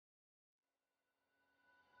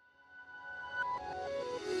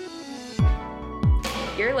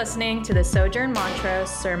You're listening to the Sojourn Montrose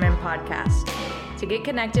Sermon Podcast. To get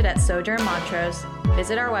connected at Sojourn Montrose,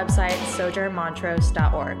 visit our website,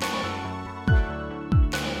 sojournmontrose.org.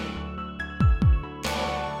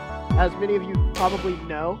 As many of you probably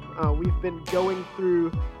know, we've been going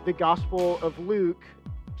through the Gospel of Luke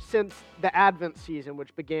since the Advent season,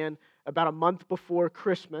 which began about a month before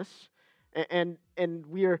Christmas. And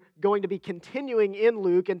we are going to be continuing in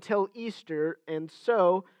Luke until Easter, and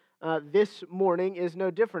so this morning is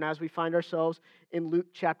no different as we find ourselves in Luke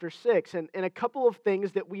chapter 6. And a couple of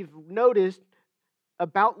things that we've noticed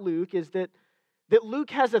about Luke is that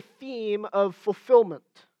Luke has a theme of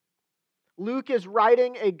fulfillment. Luke is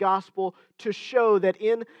writing a gospel to show that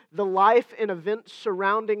in the life and events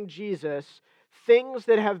surrounding Jesus, things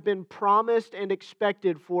that have been promised and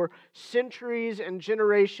expected for centuries and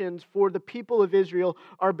generations for the people of Israel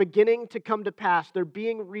are beginning to come to pass. They're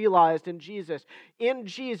being realized in Jesus. In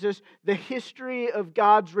Jesus, the history of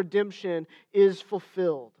God's redemption is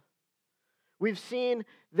fulfilled. We've seen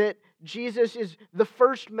that Jesus is the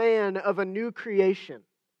first man of a new creation,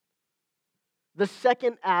 the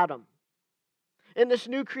second Adam. And this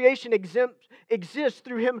new creation exists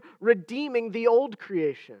through Him redeeming the old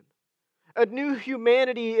creation. A new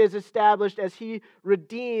humanity is established as He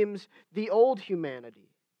redeems the old humanity.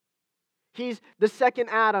 He's the second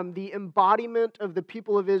Adam, the embodiment of the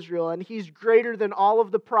people of Israel, and He's greater than all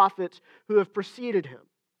of the prophets who have preceded Him.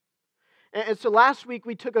 And so last week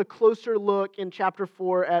we took a closer look in chapter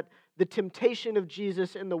 4 at the temptation of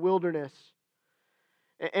Jesus in the wilderness.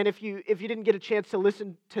 And if you didn't get a chance to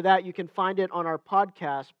listen to that, you can find it on our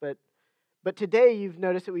podcast. But today you've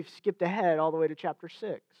noticed that we've skipped ahead all the way to chapter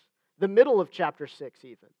 6, the middle of chapter 6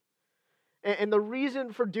 even. And the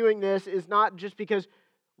reason for doing this is not just because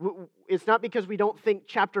we don't think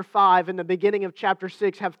chapter 5 and the beginning of chapter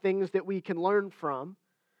 6 have things that we can learn from,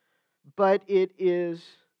 but it is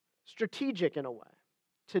strategic in a way.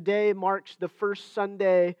 Today marks the first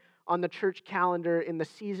Sunday on the church calendar in the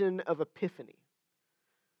season of Epiphany.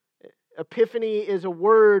 Epiphany is a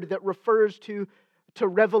word that refers to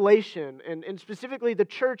revelation, and specifically the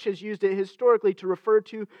church has used it historically to refer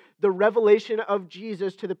to the revelation of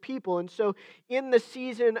Jesus to the people. And so in the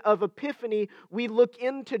season of Epiphany, we look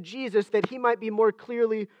into Jesus that He might be more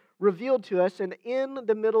clearly revealed to us. And in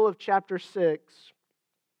the middle of chapter 6,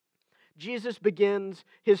 Jesus begins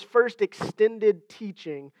His first extended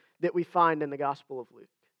teaching that we find in the Gospel of Luke.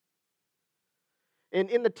 And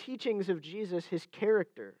in the teachings of Jesus, His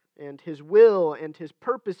character and His will and His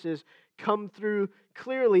purposes come through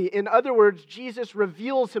clearly. In other words, Jesus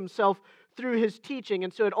reveals Himself through His teaching,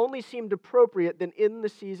 and so it only seemed appropriate that in the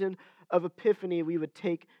season of Epiphany we would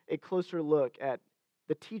take a closer look at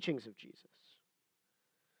the teachings of Jesus.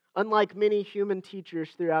 Unlike many human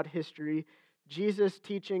teachers throughout history, Jesus'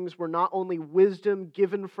 teachings were not only wisdom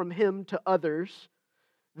given from Him to others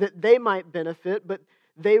that they might benefit, but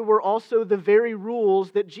they were also the very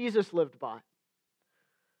rules that Jesus lived by.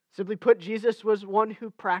 Simply put, Jesus was one who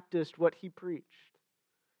practiced what He preached.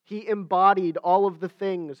 He embodied all of the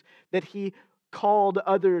things that He called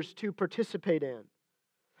others to participate in.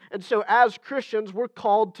 And so as Christians, we're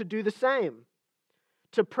called to do the same,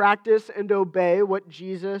 to practice and obey what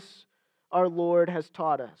Jesus, our Lord, has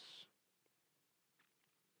taught us.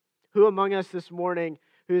 Who among us this morning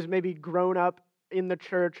who has maybe grown up in the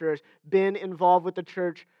church or has been involved with the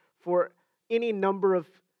church for any number of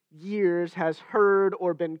years has heard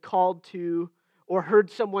or been called to or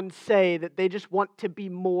heard someone say that they just want to be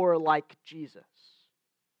more like Jesus?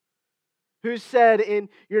 Who said in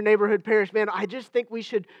your neighborhood parish, man, I just think we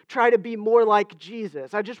should try to be more like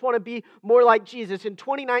Jesus. I just want to be more like Jesus. In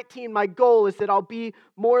 2019, my goal is that I'll be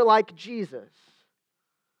more like Jesus.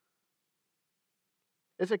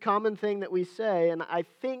 It's a common thing that we say, and I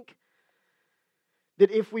think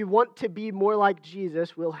that if we want to be more like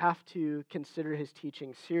Jesus, we'll have to consider His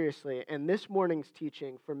teaching seriously. And this morning's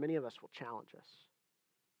teaching, for many of us, will challenge us.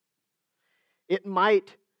 It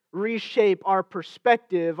might reshape our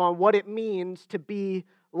perspective on what it means to be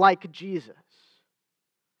like Jesus.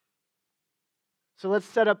 So let's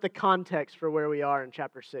set up the context for where we are in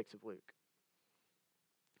chapter 6 of Luke.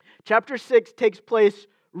 Chapter 6 takes place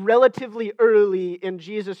relatively early in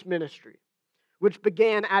Jesus' ministry, which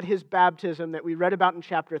began at His baptism that we read about in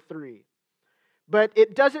chapter 3. But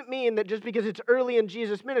it doesn't mean that just because it's early in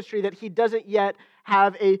Jesus' ministry that He doesn't yet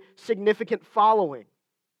have a significant following.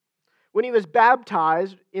 When He was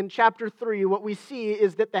baptized in chapter 3, what we see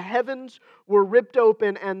is that the heavens were ripped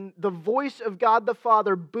open and the voice of God the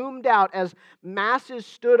Father boomed out as masses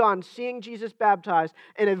stood on seeing Jesus baptized,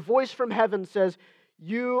 and a voice from heaven says,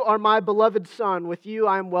 "You are my beloved Son, with you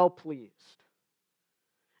I am well pleased."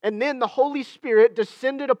 And then the Holy Spirit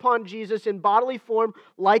descended upon Jesus in bodily form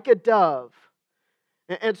like a dove.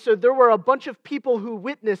 And so there were a bunch of people who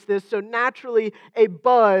witnessed this, so naturally a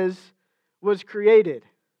buzz was created.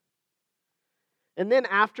 And then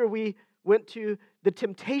after we went to the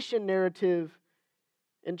temptation narrative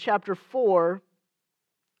in chapter 4,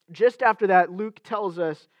 just after that, Luke tells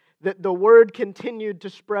us that the word continued to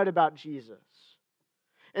spread about Jesus,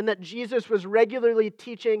 and that Jesus was regularly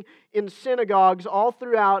teaching in synagogues all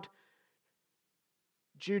throughout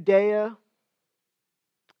Judea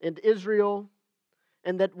and Israel,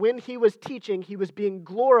 and that when he was teaching, he was being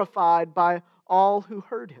glorified by all who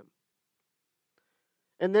heard him.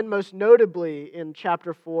 And then most notably in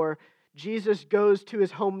chapter 4, Jesus goes to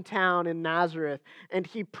his hometown in Nazareth, and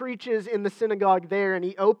he preaches in the synagogue there, and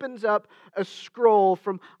he opens up a scroll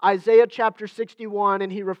from Isaiah chapter 61,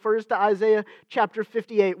 and he refers to Isaiah chapter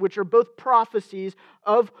 58, which are both prophecies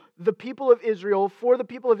of the people of Israel, for the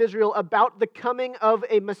people of Israel, about the coming of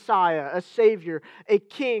a Messiah, a Savior, a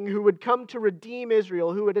King who would come to redeem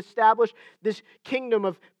Israel, who would establish this kingdom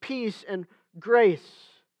of peace and grace.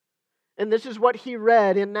 And this is what he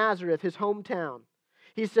read in Nazareth, his hometown.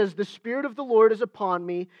 He says, "The Spirit of the Lord is upon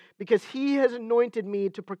me, because He has anointed me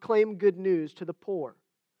to proclaim good news to the poor.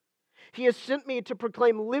 He has sent me to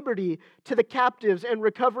proclaim liberty to the captives and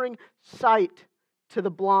recovering sight to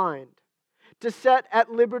the blind, to set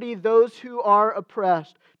at liberty those who are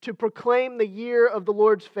oppressed, to proclaim the year of the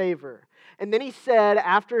Lord's favor." And then he said,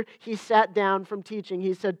 after he sat down from teaching,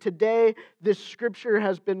 he said, "Today this scripture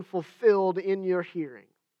has been fulfilled in your hearing."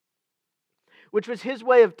 Which was his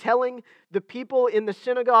way of telling the people in the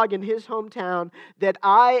synagogue in his hometown that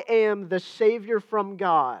I am the Savior from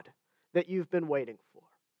God that you've been waiting for.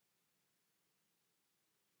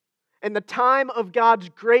 And the time of God's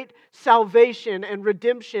great salvation and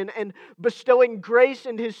redemption and bestowing grace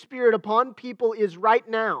and His Spirit upon people is right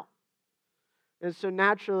now. And so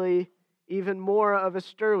naturally, even more of a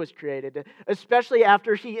stir was created, especially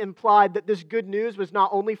after he implied that this good news was not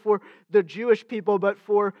only for the Jewish people, but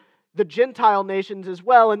for the Gentile nations as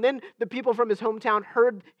well. And then the people from his hometown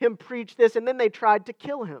heard him preach this, and then they tried to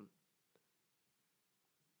kill him.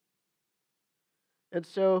 And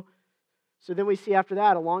so then we see after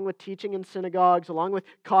that, along with teaching in synagogues, along with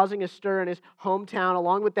causing a stir in his hometown,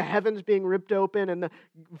 along with the heavens being ripped open and the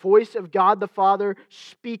voice of God the Father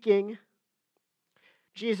speaking,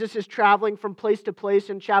 Jesus is traveling from place to place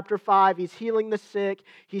in chapter 5. He's healing the sick.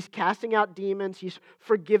 He's casting out demons. He's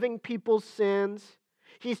forgiving people's sins.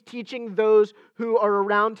 He's teaching those who are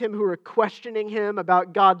around him, who are questioning him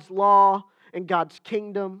about God's law and God's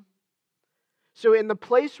kingdom. So in the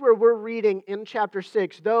place where we're reading in chapter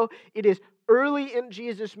 6, though it is early in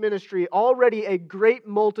Jesus' ministry, already a great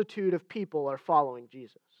multitude of people are following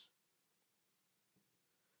Jesus.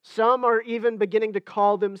 Some are even beginning to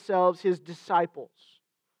call themselves his disciples.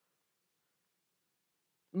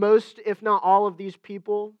 Most, if not all of these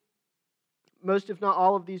people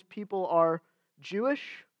are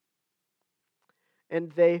Jewish,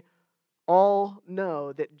 and they all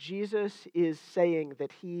know that Jesus is saying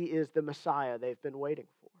that He is the Messiah they've been waiting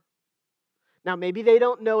for. Now, maybe they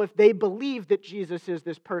don't know if they believe that Jesus is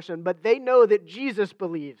this person, but they know that Jesus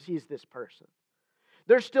believes He's this person.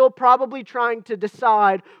 They're still probably trying to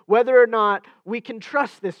decide whether or not we can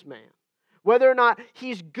trust this man, whether or not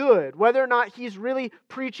he's good, whether or not he's really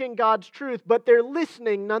preaching God's truth, but they're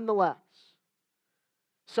listening nonetheless.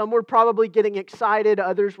 Some were probably getting excited,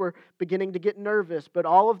 others were beginning to get nervous, but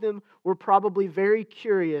all of them were probably very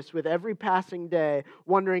curious with every passing day,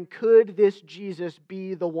 wondering, could this Jesus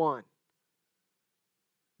be the one?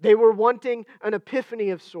 They were wanting an epiphany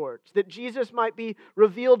of sorts, that Jesus might be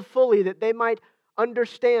revealed fully, that they might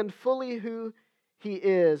understand fully who He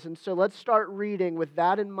is. And so let's start reading with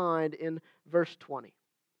that in mind in verse 20.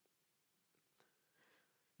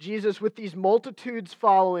 Jesus, with these multitudes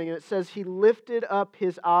following, it says He lifted up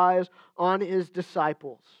His eyes on His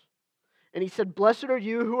disciples. And He said, "Blessed are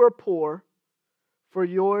you who are poor, for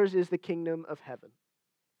yours is the kingdom of heaven.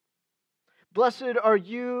 Blessed are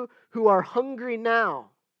you who are hungry now,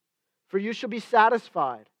 for you shall be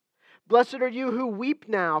satisfied. Blessed are you who weep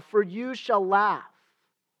now, for you shall laugh.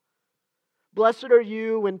 Blessed are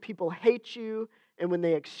you when people hate you, and when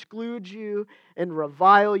they exclude you and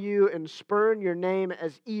revile you and spurn your name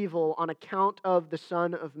as evil on account of the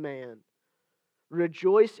Son of Man.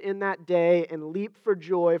 Rejoice in that day and leap for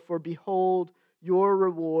joy, for behold, your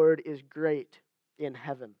reward is great in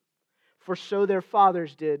heaven. For so their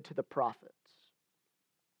fathers did to the prophets."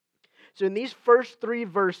 So in these first 3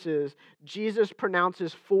 verses, Jesus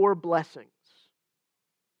pronounces 4 blessings.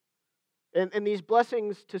 And these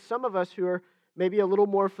blessings, to some of us who are maybe a little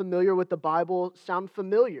more familiar with the Bible, sound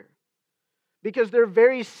familiar, because they're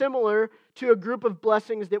very similar to a group of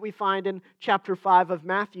blessings that we find in chapter 5 of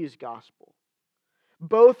Matthew's Gospel.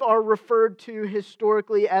 Both are referred to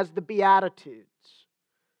historically as the Beatitudes.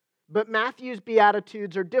 But Matthew's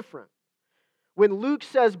Beatitudes are different. When Luke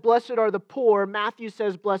says, "Blessed are the poor," Matthew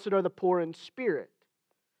says, "Blessed are the poor in spirit."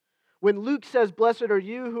 When Luke says, "Blessed are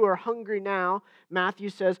you who are hungry now," Matthew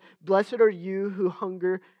says, "Blessed are you who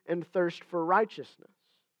hunger and thirst for righteousness."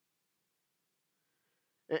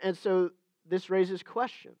 And so this raises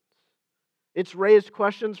questions. It's raised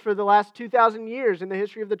questions for the last 2,000 years in the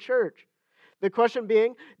history of the church. The question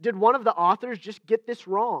being, did one of the authors just get this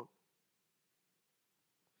wrong?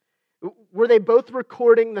 Were they both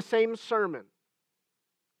recording the same sermon?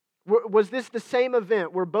 Was this the same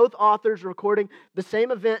event? Were both authors recording the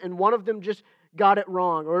same event and one of them just got it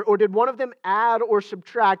wrong? Or did one of them add or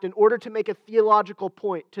subtract in order to make a theological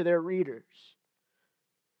point to their readers?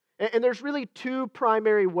 And there's really two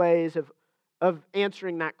primary ways of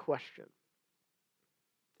answering that question.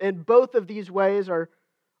 And both of these ways are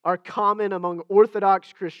common among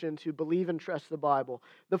Orthodox Christians who believe and trust the Bible.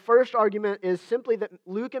 The first argument is simply that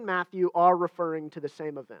Luke and Matthew are referring to the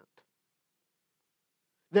same event.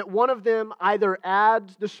 That one of them either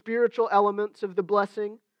adds the spiritual elements of the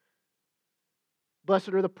blessing,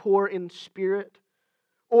 "Blessed are the poor in spirit,"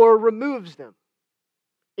 or removes them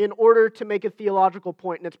in order to make a theological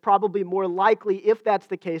point. And it's probably more likely, if that's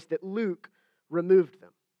the case, that Luke removed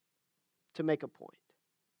them to make a point.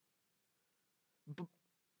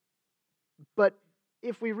 But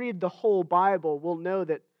if we read the whole Bible, we'll know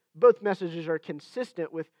that both messages are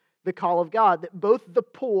consistent with the call of God, that both the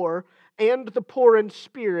poor and the poor in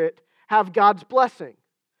spirit have God's blessing.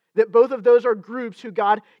 That both of those are groups who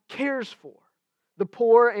God cares for, the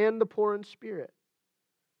poor and the poor in spirit.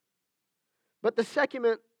 But the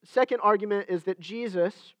second argument is that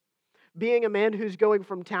Jesus, being a man who's going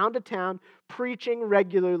from town to town, preaching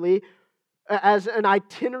regularly, as an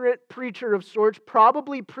itinerant preacher of sorts,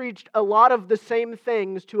 probably preached a lot of the same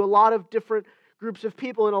things to a lot of different groups of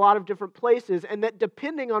people in a lot of different places, and that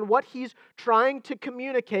depending on what he's trying to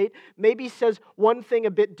communicate, maybe says one thing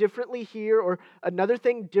a bit differently here or another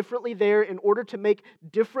thing differently there in order to make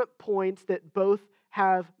different points that both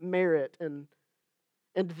have merit. And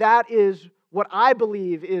that is what I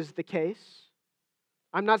believe is the case.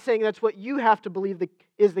 I'm not saying that's what you have to believe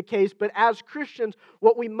is the case, but as Christians,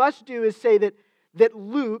 what we must do is say that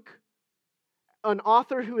Luke, an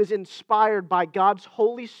author who is inspired by God's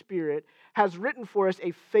Holy Spirit, has written for us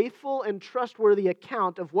a faithful and trustworthy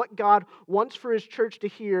account of what God wants for His church to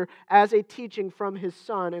hear as a teaching from His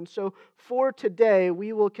Son. And so for today,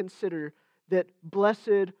 we will consider that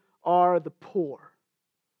blessed are the poor,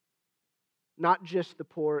 not just the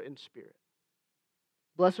poor in spirit.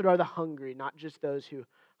 Blessed are the hungry, not just those who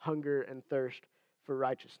hunger and thirst for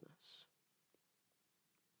righteousness.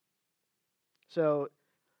 So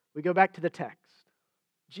we go back to the text.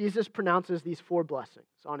 Jesus pronounces these 4 blessings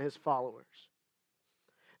on His followers.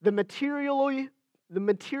 The materially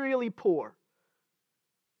poor,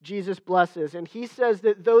 Jesus blesses. And He says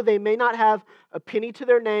that though they may not have a penny to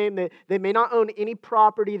their name, they may not own any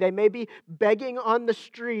property, they may be begging on the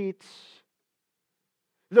streets,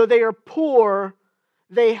 though they are poor,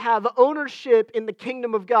 they have ownership in the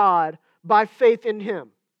kingdom of God by faith in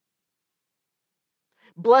Him.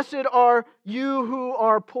 Blessed are you who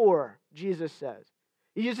are poor, Jesus says.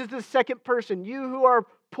 He uses the second person, you who are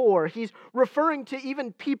poor. He's referring to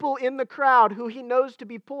even people in the crowd who He knows to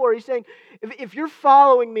be poor. He's saying, if you're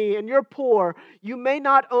following me and you're poor, you may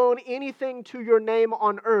not own anything to your name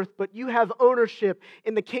on earth, but you have ownership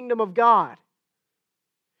in the kingdom of God.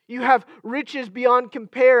 You have riches beyond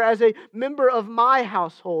compare as a member of my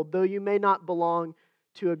household, though you may not belong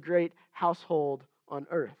to a great household on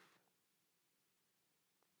earth.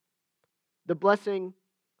 The blessing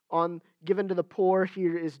given to the poor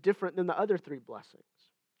here is different than the other 3 blessings.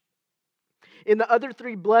 In the other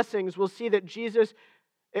 3 blessings, we'll see that Jesus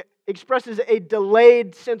expresses a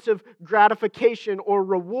delayed sense of gratification or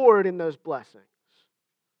reward in those blessings.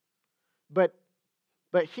 But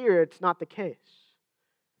here it's not the case.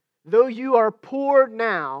 Though you are poor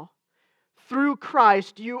now, through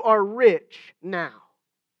Christ you are rich now.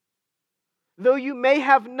 Though you may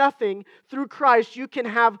have nothing, through Christ you can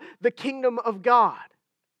have the kingdom of God.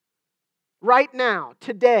 Right now,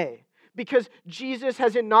 today, because Jesus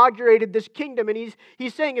has inaugurated this kingdom, and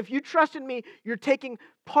He's saying, if you trust in me, you're taking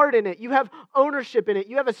part in it. You have ownership in it.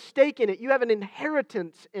 You have a stake in it. You have an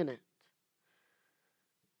inheritance in it.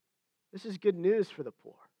 This is good news for the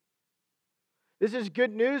poor. This is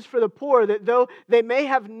good news for the poor, that though they may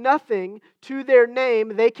have nothing to their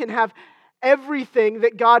name, they can have everything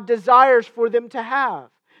that God desires for them to have.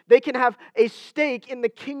 They can have a stake in the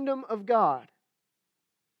kingdom of God.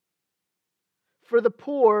 For the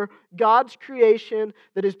poor, God's creation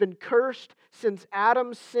that has been cursed since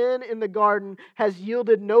Adam's sin in the garden has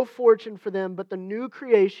yielded no fortune for them, but the new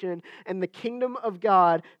creation and the kingdom of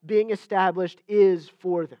God being established is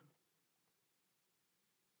for them.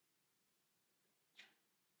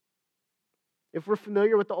 If we're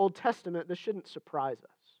familiar with the Old Testament, this shouldn't surprise us.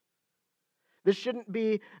 This shouldn't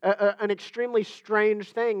be an extremely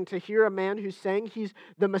strange thing to hear a man who's saying he's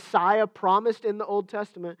the Messiah promised in the Old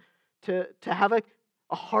Testament to have a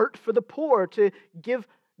heart for the poor, to give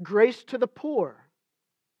grace to the poor.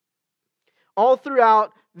 All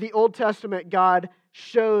throughout the Old Testament, God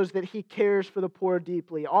shows that He cares for the poor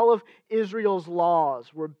deeply. All of Israel's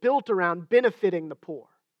laws were built around benefiting the poor.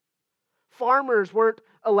 Farmers weren't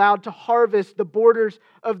allowed to harvest the borders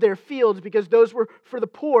of their fields because those were for the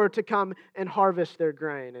poor to come and harvest their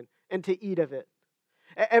grain and to eat of it.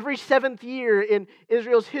 Every seventh year in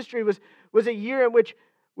Israel's history was a year in which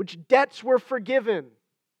debts were forgiven,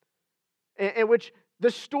 and which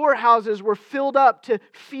the storehouses were filled up to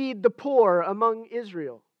feed the poor among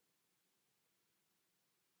Israel.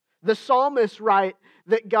 The psalmists write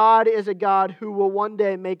that God is a God who will one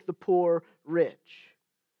day make the poor rich.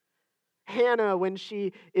 Hannah, when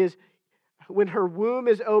her womb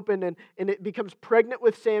is opened and it becomes pregnant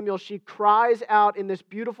with Samuel, she cries out in this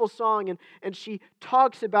beautiful song and she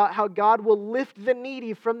talks about how God will lift the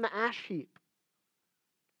needy from the ash heap.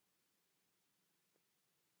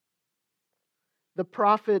 The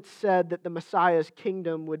prophets said that the Messiah's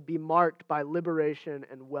kingdom would be marked by liberation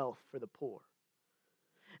and wealth for the poor.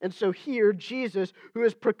 And so here, Jesus, who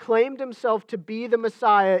has proclaimed himself to be the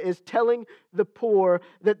Messiah, is telling the poor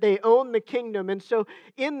that they own the kingdom. And so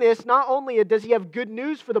in this, not only does he have good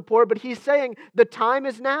news for the poor, but he's saying the time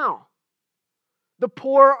is now. The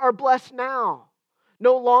poor are blessed now.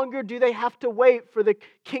 No longer do they have to wait for the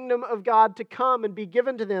kingdom of God to come and be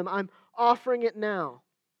given to them. I'm offering it now.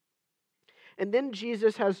 And then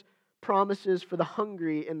Jesus has promises for the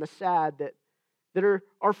hungry and the sad that are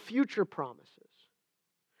our future promises.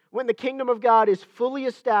 When the kingdom of God is fully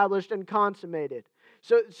established and consummated.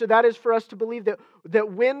 So that is for us to believe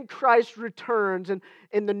that when Christ returns and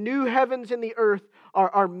the new heavens and the earth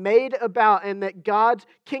are made about and that God's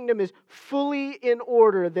kingdom is fully in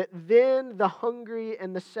order, that then the hungry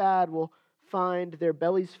and the sad will find their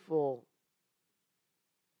bellies full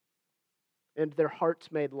and their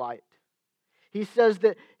hearts made light. He says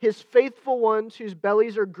that his faithful ones whose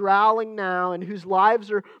bellies are growling now and whose lives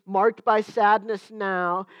are marked by sadness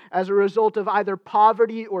now as a result of either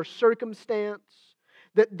poverty or circumstance,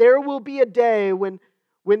 that there will be a day when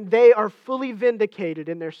they are fully vindicated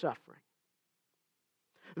in their suffering.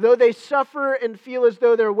 Though they suffer and feel as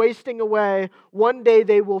though they're wasting away, one day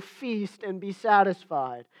they will feast and be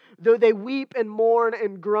satisfied. Though they weep and mourn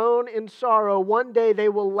and groan in sorrow, one day they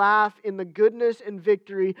will laugh in the goodness and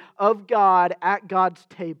victory of God at God's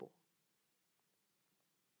table.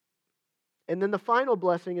 And then the final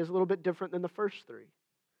blessing is a little bit different than the first three.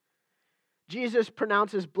 Jesus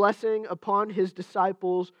pronounces blessing upon his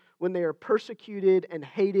disciples when they are persecuted and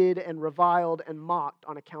hated and reviled and mocked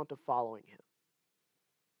on account of following him.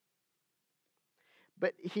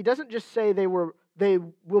 But he doesn't just say they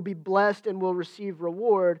will be blessed and will receive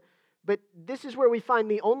reward, but this is where we find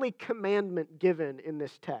the only commandment given in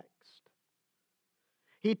this text.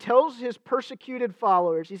 He tells his persecuted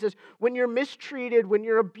followers, he says, when you're mistreated, when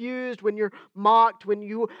you're abused, when you're mocked, when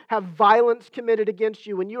you have violence committed against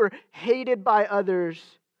you, when you are hated by others,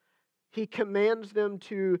 he commands them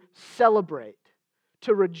to celebrate,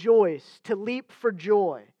 to rejoice, to leap for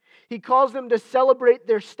joy. He calls them to celebrate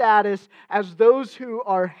their status as those who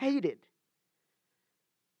are hated.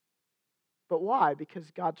 But why? Because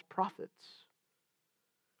God's prophets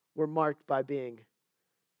were marked by being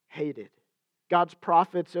hated. God's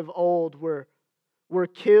prophets of old were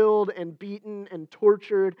killed and beaten and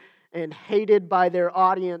tortured and hated by their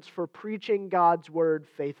audience for preaching God's word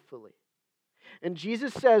faithfully. And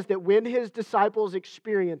Jesus says that when his disciples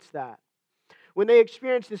experience that, when they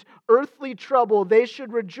experience this earthly trouble, they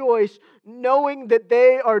should rejoice knowing that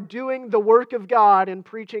they are doing the work of God and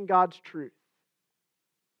preaching God's truth.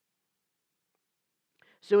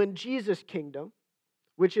 So in Jesus' kingdom,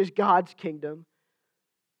 which is God's kingdom,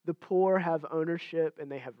 the poor have ownership and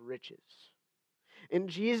they have riches. In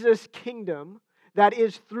Jesus' kingdom, that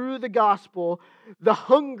is through the gospel, the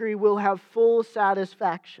hungry will have full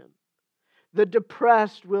satisfaction. The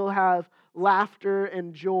depressed will have laughter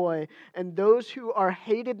and joy, and those who are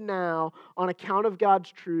hated now on account of God's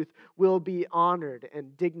truth will be honored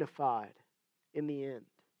and dignified in the end.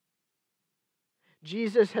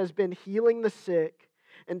 Jesus has been healing the sick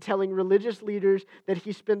and telling religious leaders that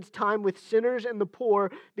he spends time with sinners and the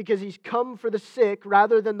poor because he's come for the sick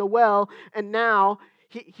rather than the well. And now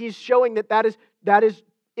he's showing that is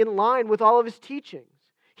in line with all of his teachings.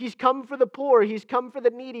 He's come for the poor. He's come for the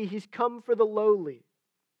needy. He's come for the lowly.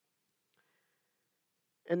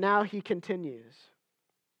 And now he continues.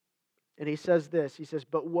 And he says this. He says,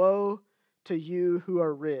 "But woe to you who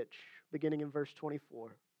are rich," beginning in verse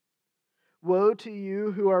 24. "Woe to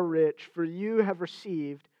you who are rich, for you have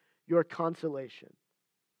received your consolation.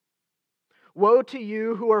 Woe to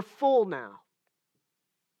you who are full now,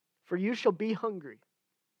 for you shall be hungry.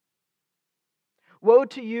 Woe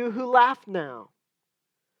to you who laugh now,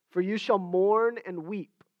 for you shall mourn and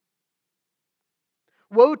weep.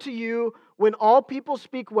 Woe to you when all people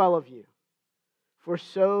speak well of you, for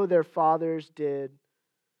so their fathers did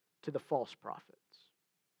to the false prophets."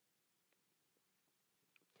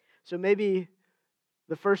 So maybe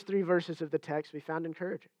the first 3 verses of the text we found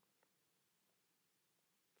encouraging.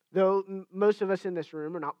 Though most of us in this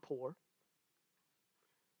room are not poor,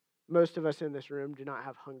 most of us in this room do not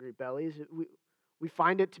have hungry bellies, we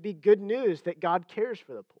find it to be good news that God cares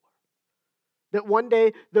for the poor. That one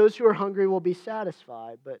day those who are hungry will be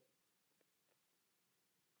satisfied, but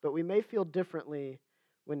we may feel differently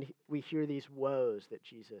when we hear these woes that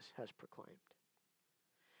Jesus has proclaimed.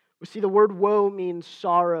 We see the word woe means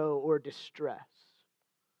sorrow or distress.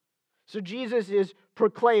 So Jesus is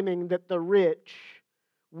proclaiming that the rich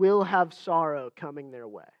will have sorrow coming their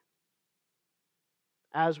way,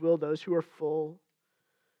 as will those who are full,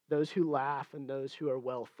 those who laugh, and those who are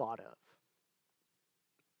well thought of.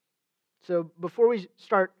 So before we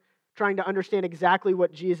start trying to understand exactly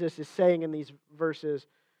what Jesus is saying in these verses,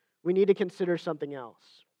 we need to consider something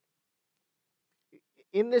else.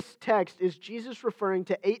 In this text, is Jesus referring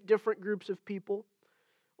to 8 different groups of people,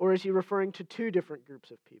 or is he referring to 2 different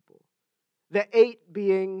groups of people? The 8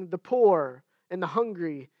 being the poor and the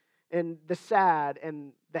hungry and the sad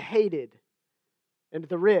and the hated and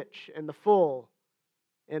the rich and the full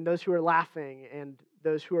and those who are laughing and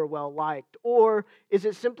those who are well liked? Or is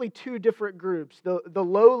it simply 2 different groups, the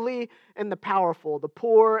lowly and the powerful, the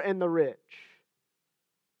poor and the rich,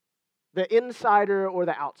 the insider or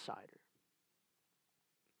the outsider?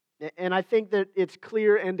 And I think that it's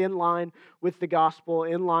clear and in line with the gospel,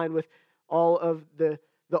 in line with all of the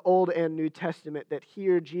Old and New Testament, that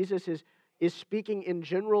here Jesus is speaking in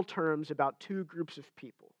general terms about 2 groups of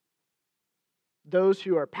people. Those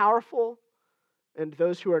who are powerful and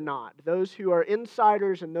those who are not. Those who are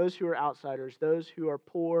insiders and those who are outsiders. Those who are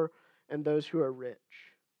poor and those who are rich.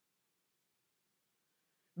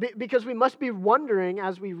 Because we must be wondering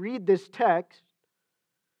as we read this text,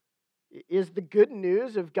 is the good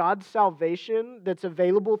news of God's salvation that's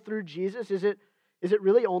available through Jesus, is it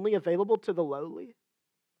really only available to the lowly?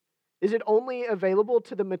 Is it only available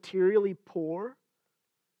to the materially poor?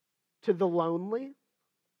 To the lonely?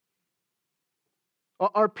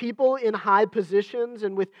 Are people in high positions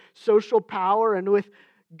and with social power and with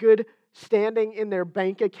good standing in their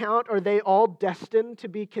bank account, are they all destined to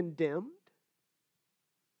be condemned?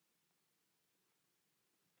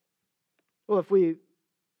 Well, if we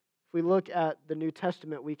look at the New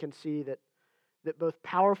Testament, we can see that both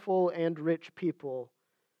powerful and rich people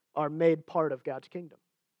are made part of God's kingdom.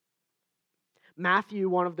 Matthew,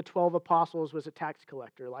 one of the 12 apostles, was a tax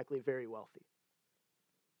collector, likely very wealthy,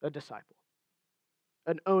 a disciple,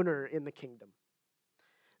 an owner in the kingdom.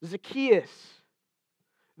 Zacchaeus,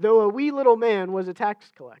 though a wee little man, was a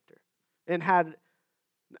tax collector and had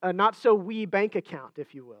a not-so-wee bank account,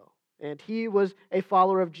 if you will. And he was a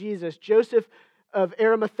follower of Jesus. Joseph of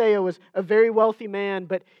Arimathea was a very wealthy man,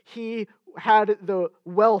 but he had the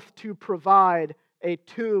wealth to provide a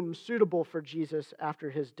tomb suitable for Jesus after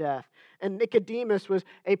his death. And Nicodemus was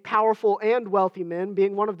a powerful and wealthy man,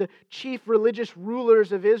 being one of the chief religious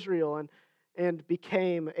rulers of Israel, and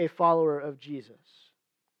became a follower of Jesus.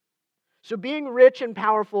 So being rich and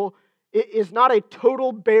powerful is not a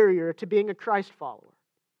total barrier to being a Christ follower.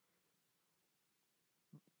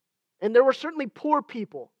 And there were certainly poor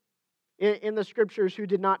people in the scriptures who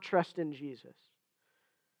did not trust in Jesus.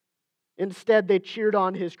 Instead, they cheered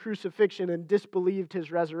on his crucifixion and disbelieved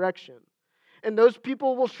his resurrection. And those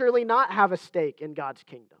people will surely not have a stake in God's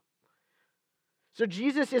kingdom. So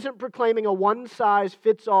Jesus isn't proclaiming a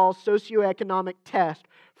one-size-fits-all socioeconomic test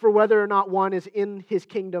for whether or not one is in his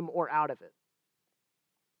kingdom or out of it.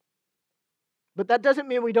 But that doesn't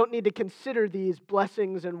mean we don't need to consider these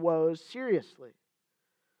blessings and woes seriously.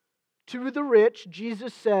 To the rich,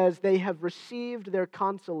 Jesus says they have received their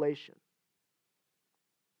consolation.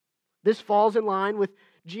 This falls in line with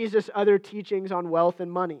Jesus' other teachings on wealth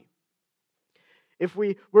and money. If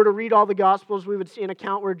we were to read all the Gospels, we would see an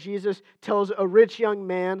account where Jesus tells a rich young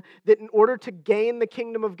man that in order to gain the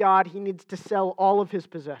kingdom of God, he needs to sell all of his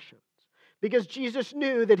possessions. Because Jesus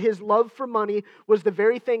knew that his love for money was the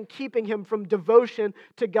very thing keeping him from devotion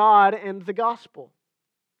to God and the gospel.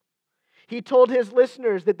 He told his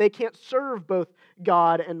listeners that they can't serve both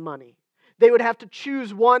God and money. They would have to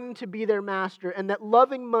choose one to be their master, and that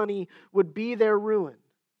loving money would be their ruin.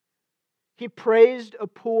 He praised a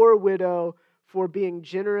poor widow for being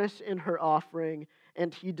generous in her offering,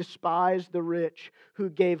 and he despised the rich who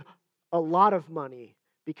gave a lot of money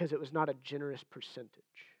because it was not a generous percentage.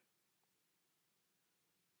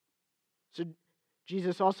 So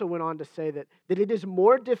Jesus also went on to say that it is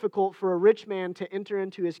more difficult for a rich man to enter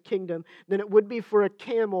into his kingdom than it would be for a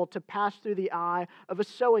camel to pass through the eye of a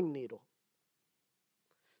sewing needle.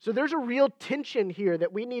 So there's a real tension here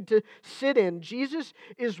that we need to sit in. Jesus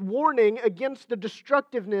is warning against the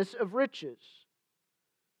destructiveness of riches,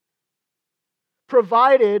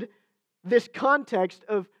 provided this context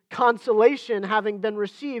of consolation having been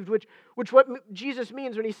received, which what Jesus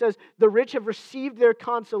means when he says the rich have received their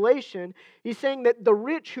consolation. He's saying that the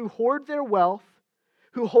rich who hoard their wealth,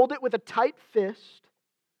 who hold it with a tight fist,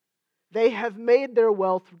 they have made their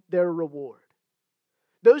wealth their reward.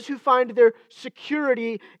 Those who find their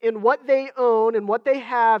security in what they own and what they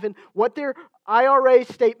have and what their IRA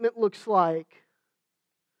statement looks like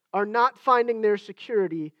are not finding their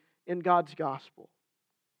security in God's gospel.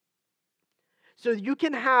 So you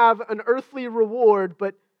can have an earthly reward,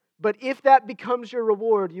 but if that becomes your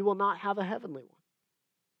reward, you will not have a heavenly one.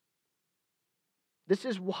 This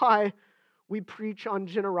is why we preach on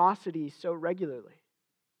generosity so regularly.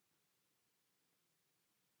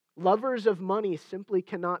 Lovers of money simply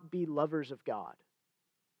cannot be lovers of God.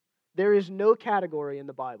 There is no category in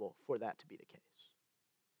the Bible for that to be the case.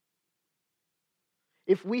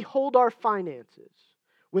 If we hold our finances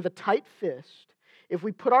with a tight fist, if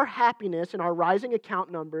we put our happiness in our rising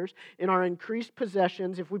account numbers, in our increased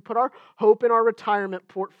possessions, if we put our hope in our retirement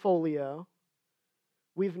portfolio,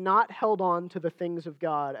 we've not held on to the things of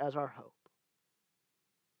God as our hope.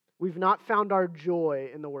 We've not found our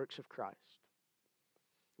joy in the works of Christ.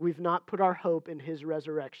 We've not put our hope in His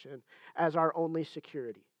resurrection as our only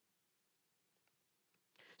security.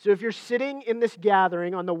 So if you're sitting in this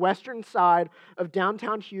gathering on the western side of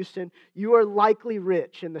downtown Houston, you are likely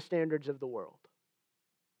rich in the standards of the world.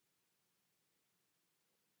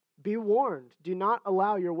 Be warned, do not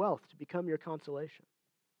allow your wealth to become your consolation,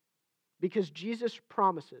 because Jesus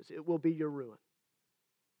promises it will be your ruin.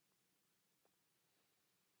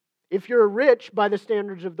 If you're rich by the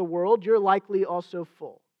standards of the world, you're likely also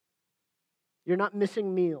full. You're not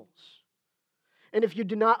missing meals. And if you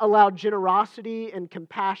do not allow generosity and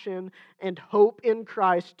compassion and hope in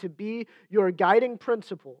Christ to be your guiding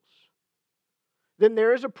principles, then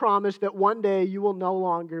there is a promise that one day you will no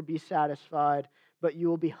longer be satisfied, but you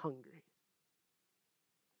will be hungry.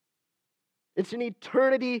 It's an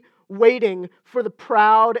eternity waiting for the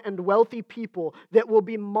proud and wealthy people that will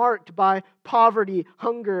be marked by poverty,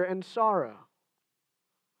 hunger, and sorrow.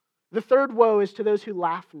 The third woe is to those who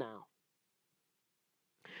laugh now.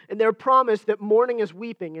 And they're promised that mourning and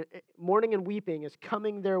weeping is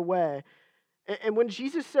coming their way. And when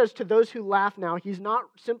Jesus says to those who laugh now, He's not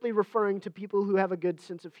simply referring to people who have a good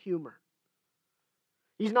sense of humor.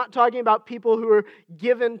 He's not talking about people who are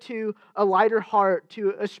given to a lighter heart,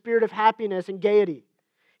 to a spirit of happiness and gaiety.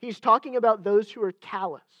 He's talking about those who are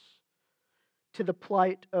callous to the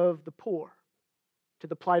plight of the poor, to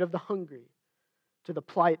the plight of the hungry, to the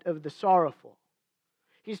plight of the sorrowful.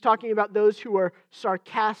 He's talking about those who are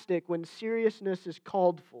sarcastic when seriousness is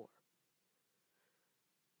called for,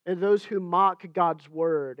 and those who mock God's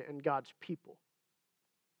word and God's people.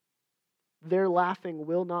 Their laughing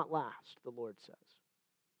will not last, the Lord says.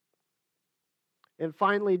 And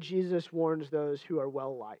finally, Jesus warns those who are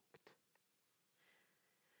well-liked,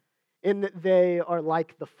 in that they are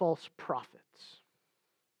like the false prophets.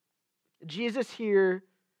 Jesus here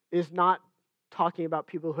is not talking about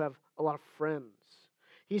people who have a lot of friends.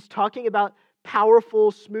 He's talking about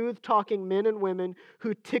powerful, smooth-talking men and women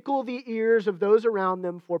who tickle the ears of those around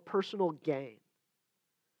them for personal gain.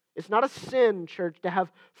 It's not a sin, church, to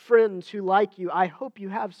have friends who like you. I hope you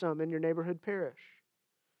have some in your neighborhood parish.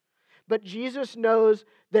 But Jesus knows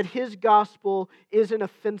that His gospel is an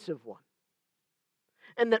offensive one,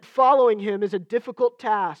 and that following Him is a difficult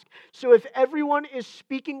task. So if everyone is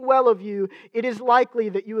speaking well of you, it is likely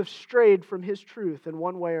that you have strayed from His truth in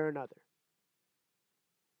one way or another.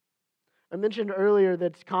 I mentioned earlier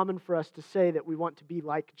that it's common for us to say that we want to be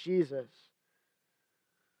like Jesus.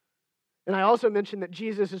 And I also mentioned that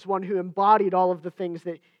Jesus is one who embodied all of the things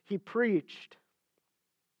that He preached.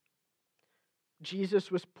 Jesus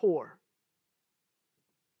was poor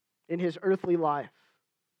in his earthly life,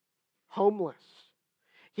 homeless.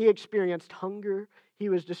 He experienced hunger. He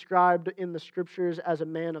was described in the scriptures as a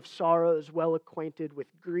man of sorrows, well acquainted with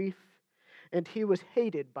grief, and he was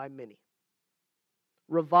hated by many,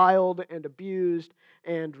 reviled and abused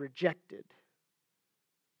and rejected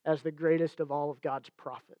as the greatest of all of God's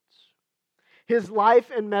prophets. His life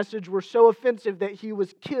and message were so offensive that he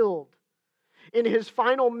was killed. In his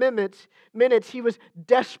final minutes, he was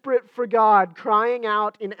desperate for God, crying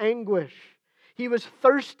out in anguish. He was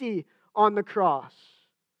thirsty on the cross.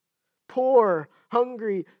 Poor,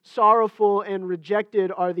 hungry, sorrowful, and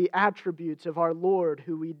rejected are the attributes of our Lord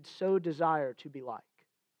who we so desire to be like.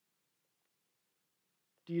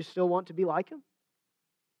 Do you still want to be like him?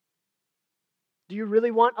 Do you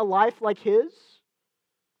really want a life like his?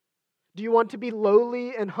 Do you want to be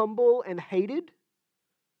lowly and humble and hated?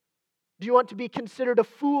 Do you want to be considered a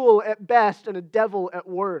fool at best and a devil at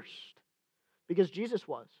worst? Because Jesus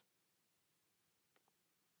was.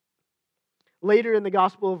 Later in the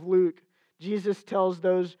Gospel of Luke, Jesus tells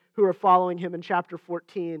those who are following him in chapter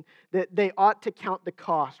 14 that they ought to count the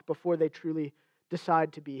cost before they truly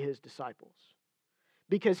decide to be his disciples.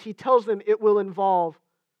 Because he tells them it will involve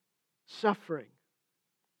suffering.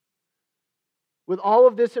 With all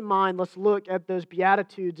of this in mind, let's look at those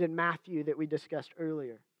Beatitudes in Matthew that we discussed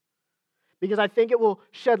earlier. Because I think it will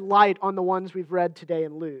shed light on the ones we've read today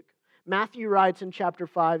in Luke. Matthew writes in chapter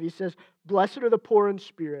 5, he says, "Blessed are the poor in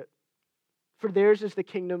spirit, for theirs is the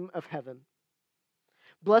kingdom of heaven.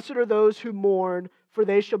 Blessed are those who mourn, for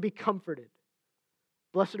they shall be comforted.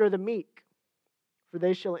 Blessed are the meek, for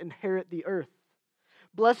they shall inherit the earth.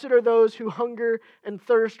 Blessed are those who hunger and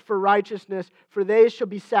thirst for righteousness, for they shall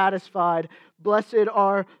be satisfied. Blessed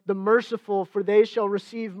are the merciful, for they shall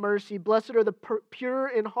receive mercy. Blessed are the pure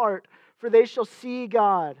in heart, for they shall see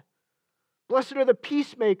God. Blessed are the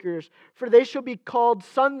peacemakers, for they shall be called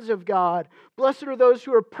sons of God. Blessed are those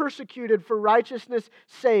who are persecuted for righteousness'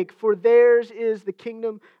 sake, for theirs is the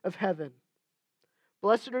kingdom of heaven.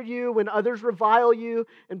 Blessed are you when others revile you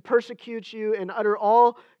and persecute you and utter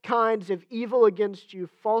all kinds of evil against you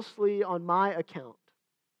falsely on my account.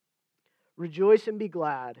 Rejoice and be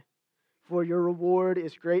glad, for your reward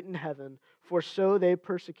is great in heaven, for so they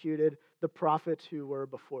persecuted the prophets who were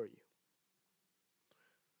before you."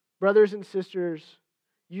 Brothers and sisters,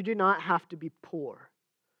 you do not have to be poor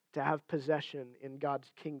to have possession in God's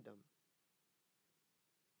kingdom,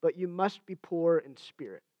 but you must be poor in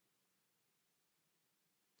spirit.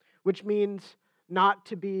 Which means not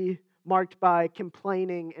to be marked by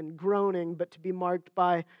complaining and groaning, but to be marked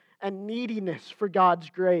by a neediness for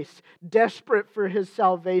God's grace, desperate for his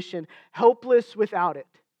salvation, helpless without it.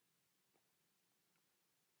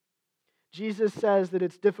 Jesus says that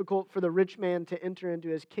it's difficult for the rich man to enter into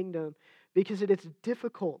his kingdom because it is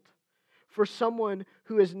difficult for someone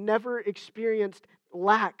who has never experienced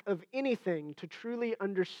lack of anything to truly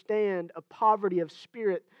understand a poverty of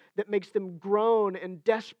spirit that makes them groan and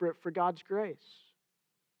desperate for God's grace.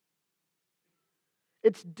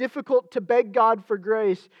 It's difficult to beg God for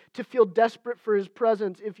grace, to feel desperate for his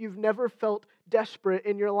presence if you've never felt desperate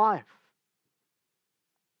in your life.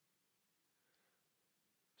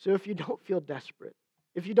 So if you don't feel desperate,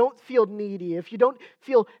 if you don't feel needy, if you don't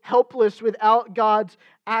feel helpless without God's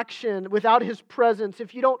action, without his presence,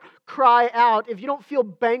 if you don't cry out, if you don't feel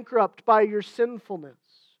bankrupt by your sinfulness,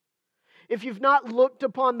 if you've not looked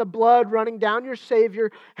upon the blood running down your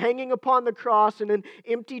Savior, hanging upon the cross and an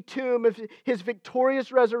empty tomb of his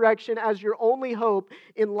victorious resurrection as your only hope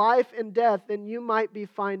in life and death, then you might be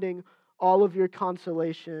finding all of your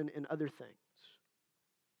consolation in other things.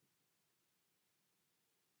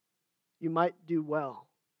 You might do well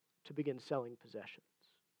to begin selling possessions.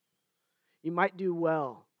 You might do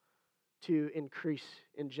well to increase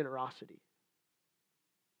in generosity.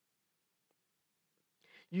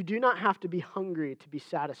 You do not have to be hungry to be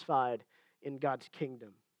satisfied in God's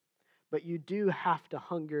kingdom, but you do have to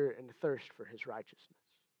hunger and thirst for his righteousness.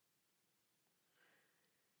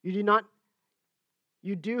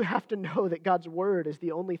 You do have to know that God's word is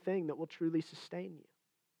the only thing that will truly sustain you.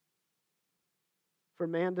 For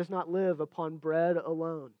man does not live upon bread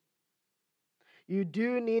alone. You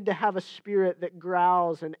do need to have a spirit that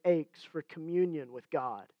growls and aches for communion with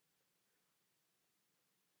God.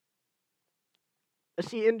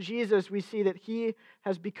 See, in Jesus, we see that he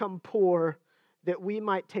has become poor that we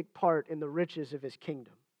might take part in the riches of his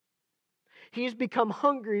kingdom. He's become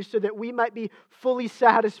hungry so that we might be fully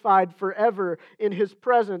satisfied forever in his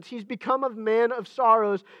presence. He's become a man of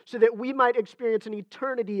sorrows so that we might experience an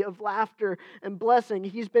eternity of laughter and blessing.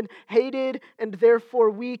 He's been hated and therefore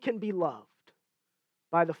we can be loved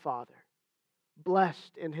by the Father.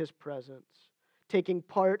 blessed in His presence, taking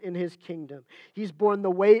part in His kingdom. He's borne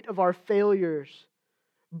the weight of our failures,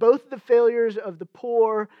 both the failures of the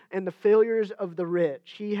poor and the failures of the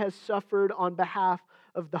rich. He has suffered on behalf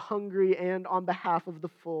of the hungry and on behalf of the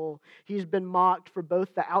full. He's been mocked for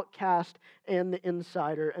both the outcast and the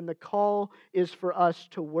insider, and the call is for us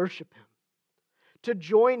to worship Him, to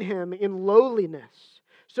join Him in lowliness,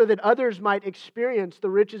 so that others might experience the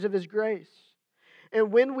riches of His grace.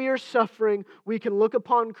 And when we are suffering, we can look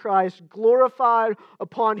upon Christ, glorified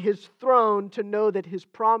upon His throne, to know that His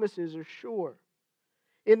promises are sure.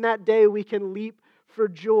 In that day, we can leap for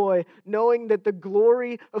joy, knowing that the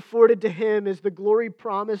glory afforded to Him is the glory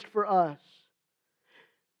promised for us.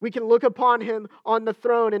 We can look upon Him on the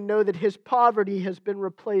throne and know that His poverty has been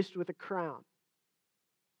replaced with a crown.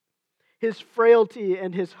 His frailty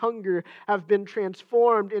and His hunger have been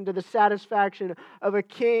transformed into the satisfaction of a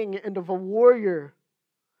king and of a warrior.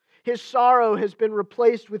 His sorrow has been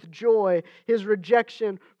replaced with joy. His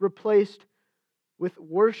rejection replaced with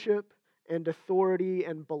worship and authority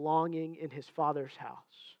and belonging in His Father's house.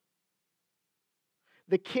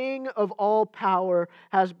 The King of all power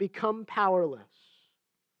has become powerless,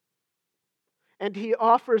 and He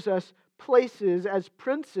offers us places as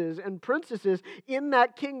princes and princesses in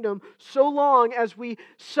that kingdom so long as we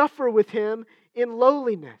suffer with Him in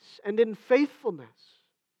lowliness and in faithfulness.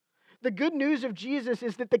 The good news of Jesus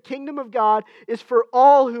is that the kingdom of God is for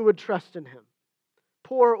all who would trust in Him,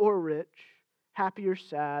 poor or rich, happy or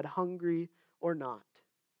sad, hungry or not.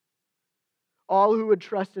 All who would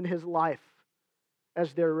trust in His life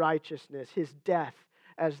as their righteousness, His death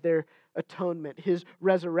as their atonement, His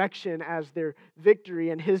resurrection as their victory,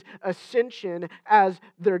 and His ascension as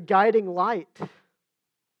their guiding light.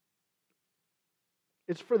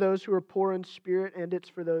 It's for those who are poor in spirit, and it's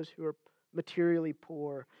for those who are materially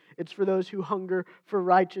poor. It's for those who hunger for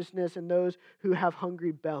righteousness and those who have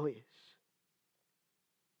hungry bellies.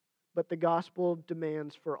 But the gospel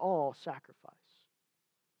demands for all sacrifice.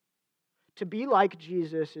 To be like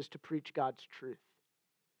Jesus is to preach God's truth.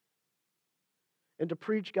 And to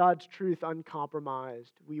preach God's truth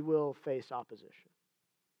uncompromised, we will face opposition.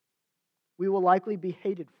 We will likely be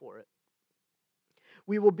hated for it.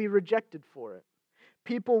 We will be rejected for it.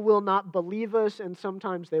 People will not believe us, and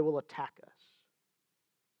sometimes they will attack us.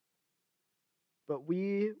 But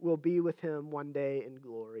we will be with Him one day in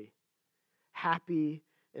glory, happy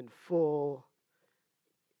and full,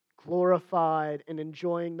 glorified, and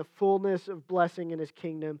enjoying the fullness of blessing in His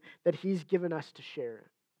kingdom that He's given us to share in.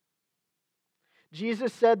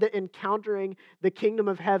 Jesus said that encountering the kingdom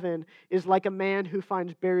of heaven is like a man who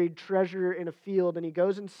finds buried treasure in a field, and he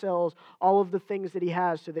goes and sells all of the things that he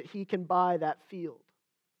has so that he can buy that field.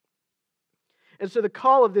 And so the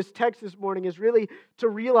call of this text this morning is really to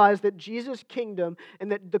realize that Jesus' kingdom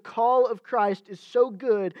and that the call of Christ is so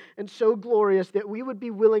good and so glorious that we would be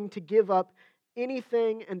willing to give up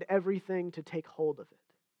anything and everything to take hold of it.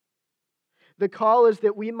 The call is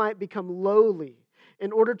that we might become lowly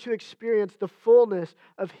in order to experience the fullness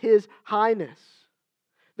of His highness.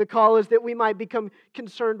 The call is that we might become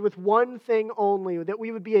concerned with one thing only, that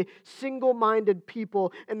we would be a single-minded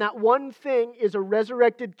people, and that one thing is a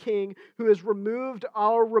resurrected King who has removed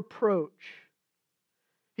our reproach.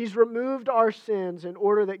 He's removed our sins in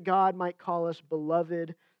order that God might call us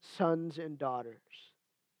beloved sons and daughters.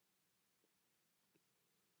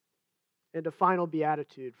 And a final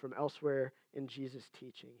beatitude from elsewhere in Jesus'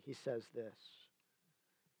 teaching. He says this: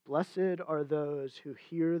 "Blessed are those who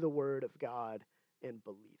hear the word of God and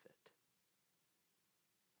believe it."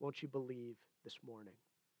 Won't you believe this morning?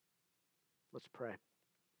 Let's pray.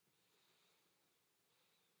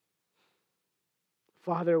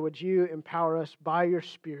 Father, would you empower us by your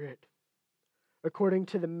Spirit, according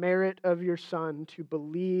to the merit of your Son, to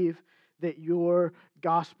believe that your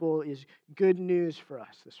gospel is good news for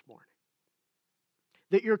us this morning.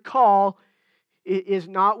 That your call is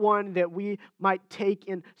not one that we might take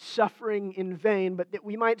in suffering in vain, but that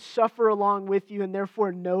we might suffer along with you and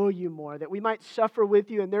therefore know you more. That we might suffer with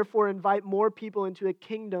you and therefore invite more people into a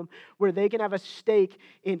kingdom where they can have a stake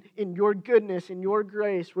in your goodness, in your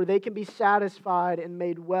grace, where they can be satisfied and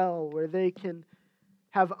made well, where they can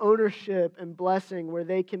have ownership and blessing, where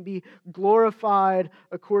they can be glorified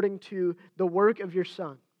according to the work of your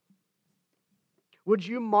Son. Would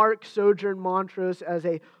you mark Sojourn Montrose as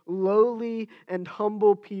a lowly and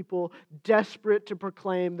humble people, desperate to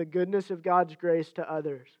proclaim the goodness of God's grace to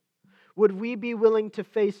others? Would we be willing to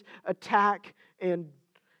face attack and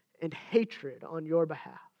hatred on your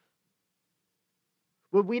behalf?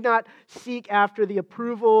 Would we not seek after the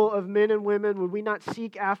approval of men and women? Would we not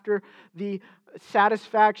seek after the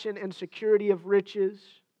satisfaction and security of riches?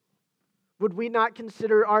 Would we not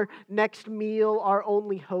consider our next meal our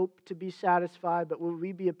only hope to be satisfied, but would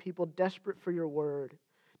we be a people desperate for your word,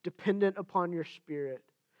 dependent upon your Spirit,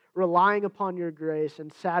 relying upon your grace,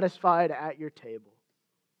 and satisfied at your table?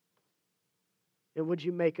 And would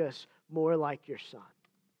you make us more like your Son?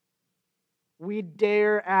 We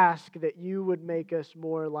dare ask that you would make us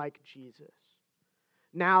more like Jesus.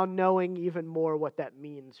 Now knowing even more what that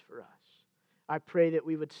means for us, I pray that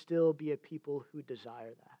we would still be a people who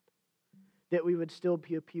desire that we would still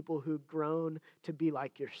be a people who've grown to be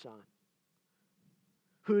like your Son,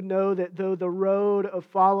 who know that though the road of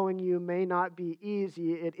following you may not be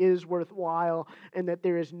easy, it is worthwhile, and that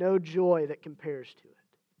there is no joy that compares to it.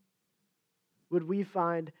 Would we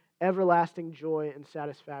find everlasting joy and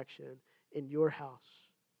satisfaction in your house,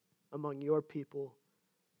 among your people,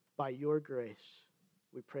 by your grace?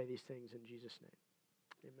 We pray these things in Jesus'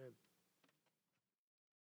 name. Amen.